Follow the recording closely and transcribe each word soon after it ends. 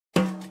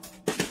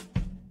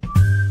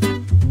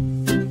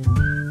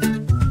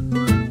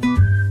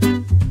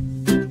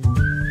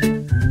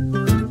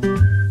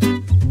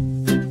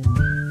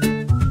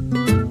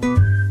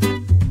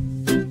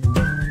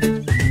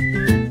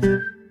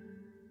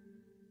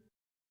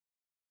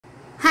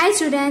Hi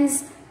students,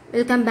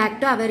 welcome back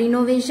to our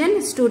innovation.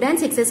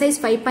 Students, exercise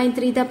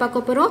 5.3 da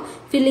pakaporo.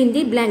 Fill in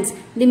the blanks.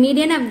 The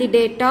median of the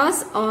data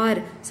are,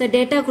 so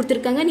data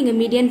kuduthirukanga neenga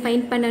median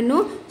find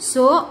pananum.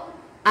 So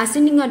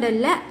ascending order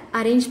la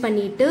arrange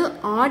பண்ணிட்டு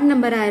odd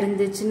number ஆ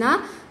இருந்துச்சுனா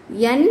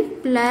n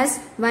plus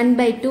 1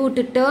 by 2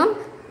 to term,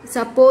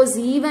 suppose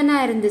even ஆ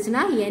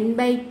இருந்துச்சுனா n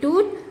by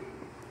 2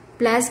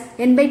 plus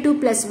n by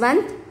 2 plus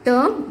 1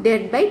 term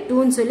divided by 2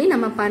 ன்னு சொல்லி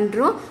நம்ம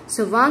பண்றோம்.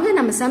 So வாங்க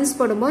நம்ம sums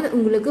போடும்போது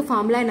உங்களுக்கு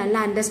ஃபார்முலா நல்லா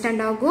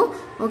அண்டர்ஸ்டாண்ட் ஆகும்.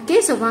 ஓகே,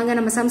 சோ வாங்க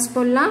நம்ம sums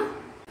போடலாம்.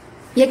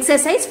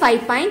 Exercise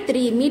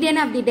 5.3 median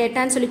of the data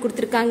ன்னு சொல்லி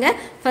கொடுத்திருக்காங்க.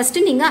 First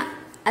நீங்க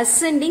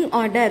ascending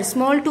order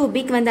small to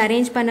big வந்து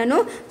அரேஞ்ச்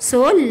பண்ணனும். So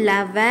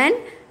 11,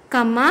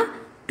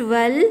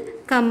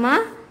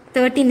 12,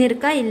 13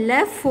 இருக்கா இல்ல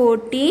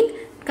 14,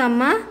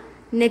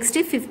 next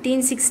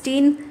 15,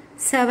 16,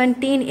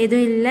 17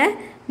 எதுவும் இல்ல.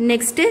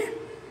 Next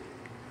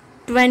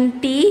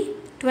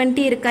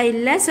 20 இருக்கா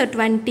இல்ல. So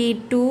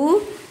 22,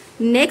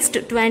 next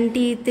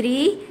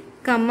 23,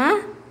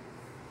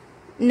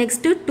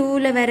 next 2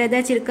 ல வேற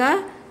ஏதாச்சும் இருக்கா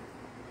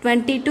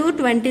 22,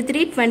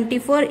 23,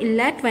 24 இல்ல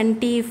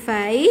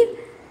 25,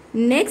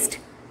 next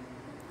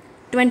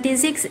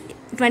 26,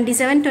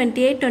 27,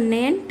 28,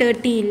 29,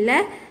 30 இல்ல.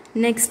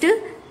 Next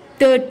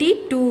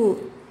 32,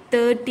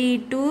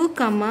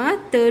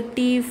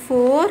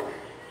 34,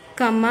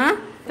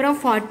 அப்புறம்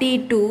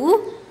 42,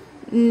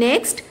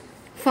 next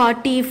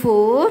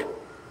 44,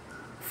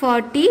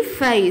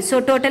 45. So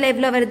total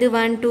எவ்வளோ வருது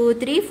 1 2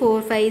 3 4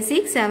 5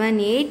 6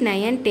 7 8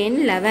 9 10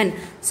 11.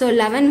 So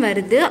 11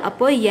 வருது.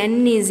 அப்போ n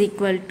is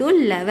equal to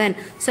 11.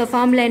 So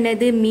formula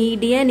என்னது?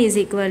 Median is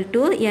equal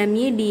to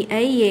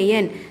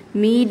MEDIAN.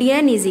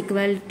 Median is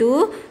equal to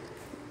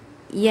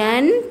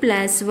n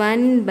plus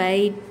 1 by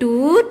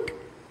 2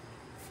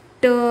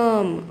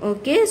 term.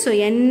 Okay, so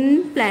n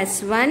plus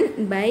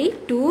 1 by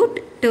 2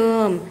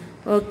 term.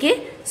 Okay,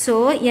 so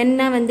n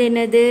வந்து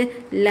என்னது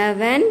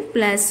 11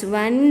 plus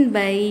 1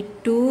 by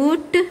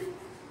 2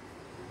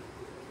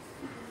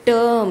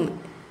 term.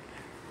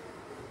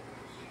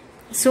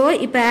 So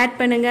இப்ப add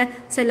பண்ணுங்க.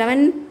 So 11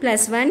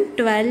 plus 1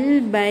 12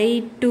 by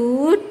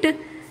 2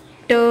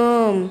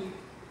 term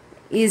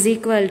is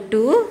equal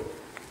to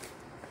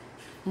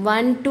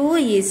 1 2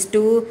 is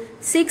 2,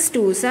 6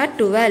 2s are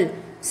 12.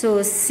 So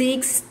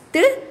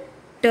 6th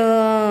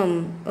term.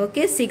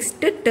 Okay,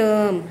 6th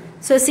term.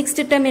 So 6th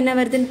term என்ன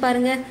வருதுன்னு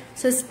பாருங்க.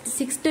 So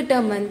 6th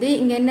term வந்து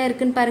இங்க என்ன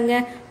இருக்குன்னு பாருங்க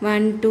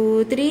 1 2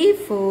 3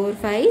 4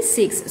 5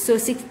 6. So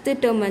 6th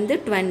term வந்து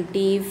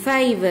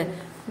 25.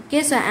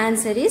 Okay, so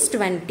answer is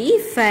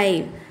 25.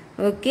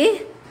 Okay,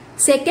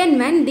 second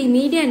one, the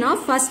median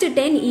of first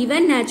 10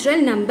 even natural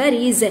number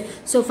is.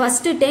 So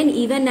first 10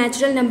 even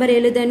natural number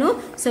எழுதணும்.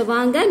 So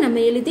வாங்க நம்ம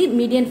எழுதி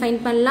median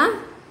find பண்ணலாம்.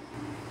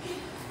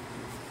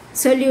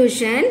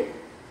 Solution.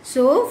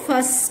 So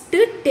first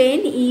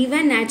 10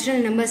 even natural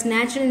numbers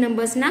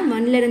na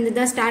 1 ல இருந்து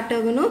தான் start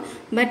ஆகணும்.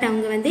 But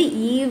அவங்க வந்து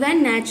even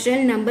natural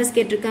numbers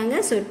கேட்டிருக்காங்க.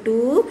 So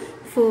 2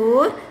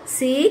 4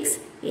 6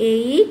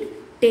 8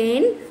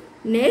 10,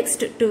 next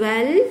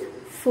 12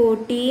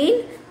 14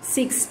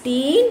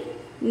 16,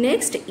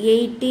 next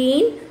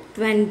 18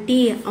 20.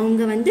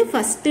 அவங்க வந்து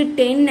first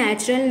 10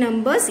 natural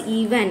numbers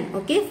even.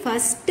 Okay,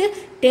 first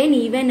 10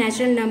 even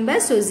natural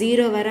numbers. So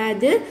 0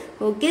 வராது.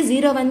 Okay,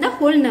 0 வந்தா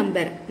whole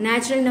number.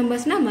 Natural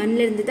numbers na 1 ல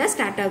இருந்து தான்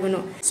ஸ்டார்ட்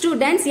ஆகணும்.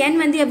 Students, n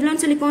வந்து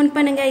எவ்வளவுன்னு சொல்லி கவுண்ட்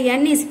பண்ணுங்க.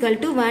 n is equal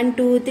to 1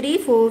 2 3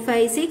 4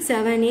 5 6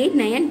 7 8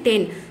 9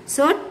 10.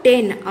 So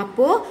 10.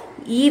 அப்போ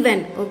even.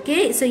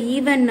 Okay, so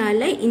even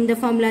நால இந்த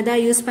ஃபார்முலா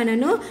தான் யூஸ்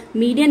பண்ணனும்.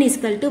 Median is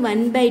equal to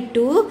 1 by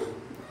 2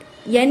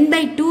 n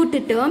by 2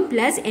 term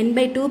plus n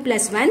by 2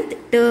 plus 1th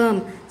term.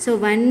 So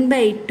 1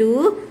 by 2,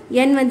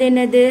 n வந்து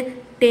என்னது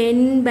 10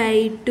 by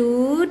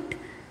 2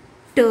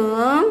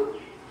 term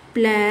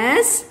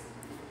plus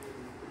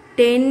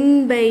 10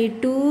 by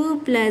 2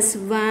 plus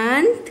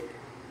 1th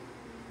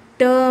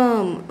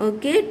term.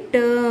 Okay,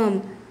 term.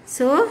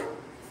 So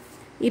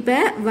இப்போ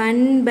 1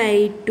 by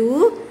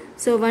 2,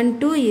 so 1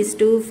 2 is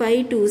 2,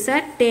 5 2s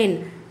are 10.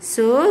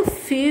 So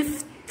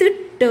 5th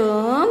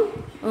term.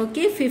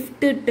 Okay,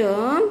 5th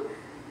term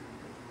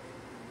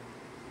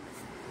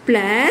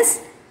plus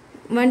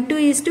 1 2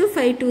 is 2,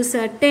 5 2s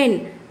are 10.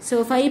 So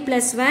 5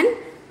 plus 1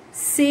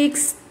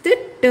 6th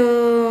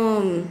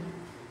term.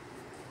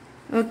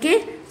 Okay,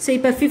 so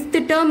இப்போ 5th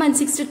term and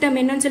 6th term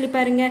என்னன்னு சொல்லி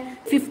பாருங்க.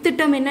 5th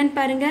term என்னன்னு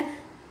பாருங்க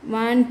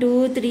 1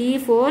 2 3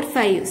 4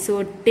 5. So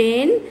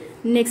 10,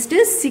 next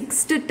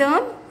 6th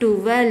term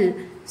 12.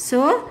 So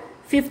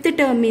 5th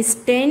term is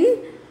 10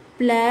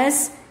 plus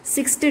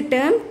 6th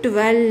term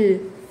 12.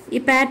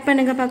 இப்போ add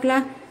பண்ணுங்க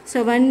பார்க்கலாம். So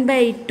 1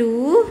 by 2,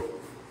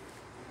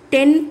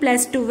 10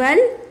 plus 12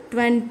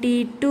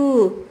 22.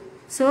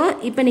 So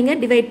இப்போ நீங்க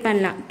டிவைட்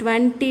பண்ணலாம்.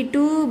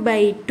 22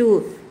 by 2.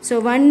 So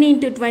 1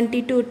 into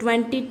 22,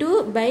 22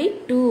 by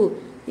 2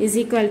 is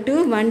equal to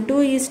 1 2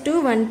 is 2,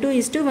 1 2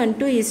 is 2, 1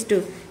 2 is 2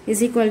 is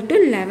equal to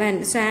 11.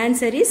 So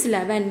answer is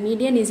 11.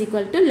 Median is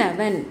equal to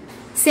 11.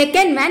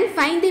 Second one,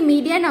 find the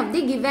median of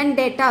the given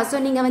data. So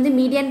நீங்க வந்து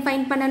median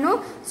find பண்ணனும்.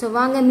 So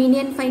வாங்க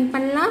median find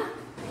பண்ணலாம்.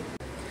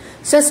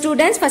 So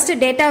students, first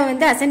data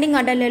வந்து ascending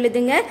order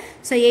எழுதுங்க.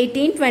 So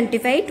 18,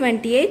 25,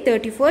 28,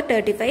 34,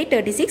 35,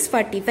 36,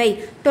 45.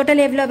 Total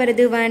எவ்வளவு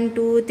வருது? 1,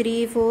 2,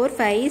 3, 4,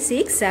 5,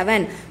 6,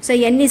 7. So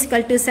n is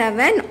equal to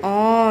 7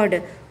 odd.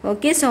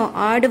 Okay, so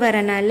odd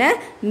வரனால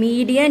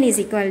median is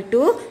equal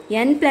to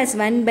n plus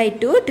 1 by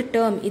 2 to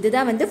term.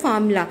 இதுதான் வந்து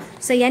formula.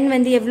 So n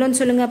வந்து எவ்வளோன்னு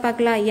சொல்லுங்க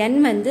பார்க்கலாம். n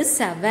வந்து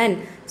 7.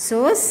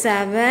 So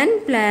 7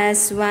 plus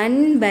 1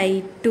 by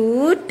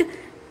 2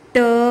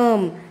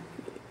 term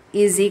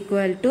is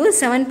equal to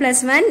 7 plus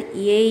 1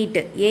 8.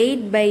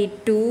 8 by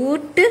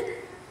 2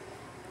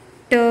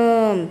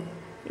 term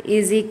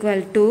is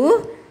equal to,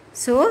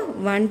 so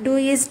 1 2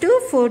 is 2,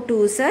 4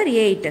 2s are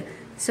 8.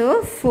 So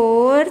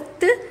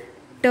fourth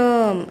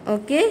term,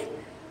 okay,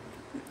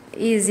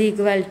 is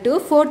equal to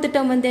fourth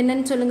term வந்து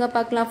என்னன்னு சொல்லுங்க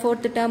பார்க்கலாம்.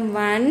 fourth term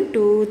 1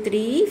 2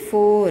 3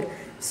 4.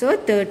 So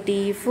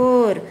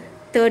 34.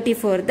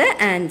 34 the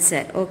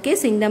answer. Okay,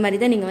 so இந்த மாதிரி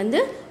தான் நீங்க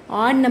வந்து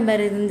odd number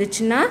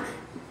இருந்துச்சுன்னா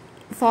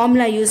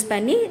formula use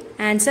பண்ணி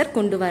answer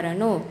கொண்டு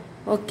வரணும்.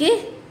 Okay,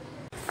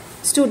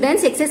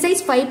 students,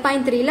 exercise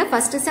 5.3 ல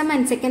first sum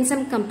and second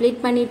sum complete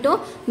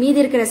பண்ணிட்டோம். மீதி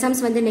இருக்கிற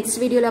sums வந்து next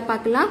videoல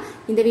பார்க்கலாம்.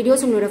 இந்த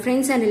videos உங்களோட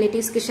friends and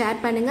relatives க்கு share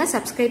பண்ணுங்க,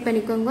 subscribe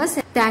பண்ணிக்கோங்க.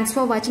 Thanks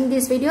for watching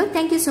this video.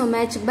 Thank you so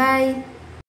much. Bye.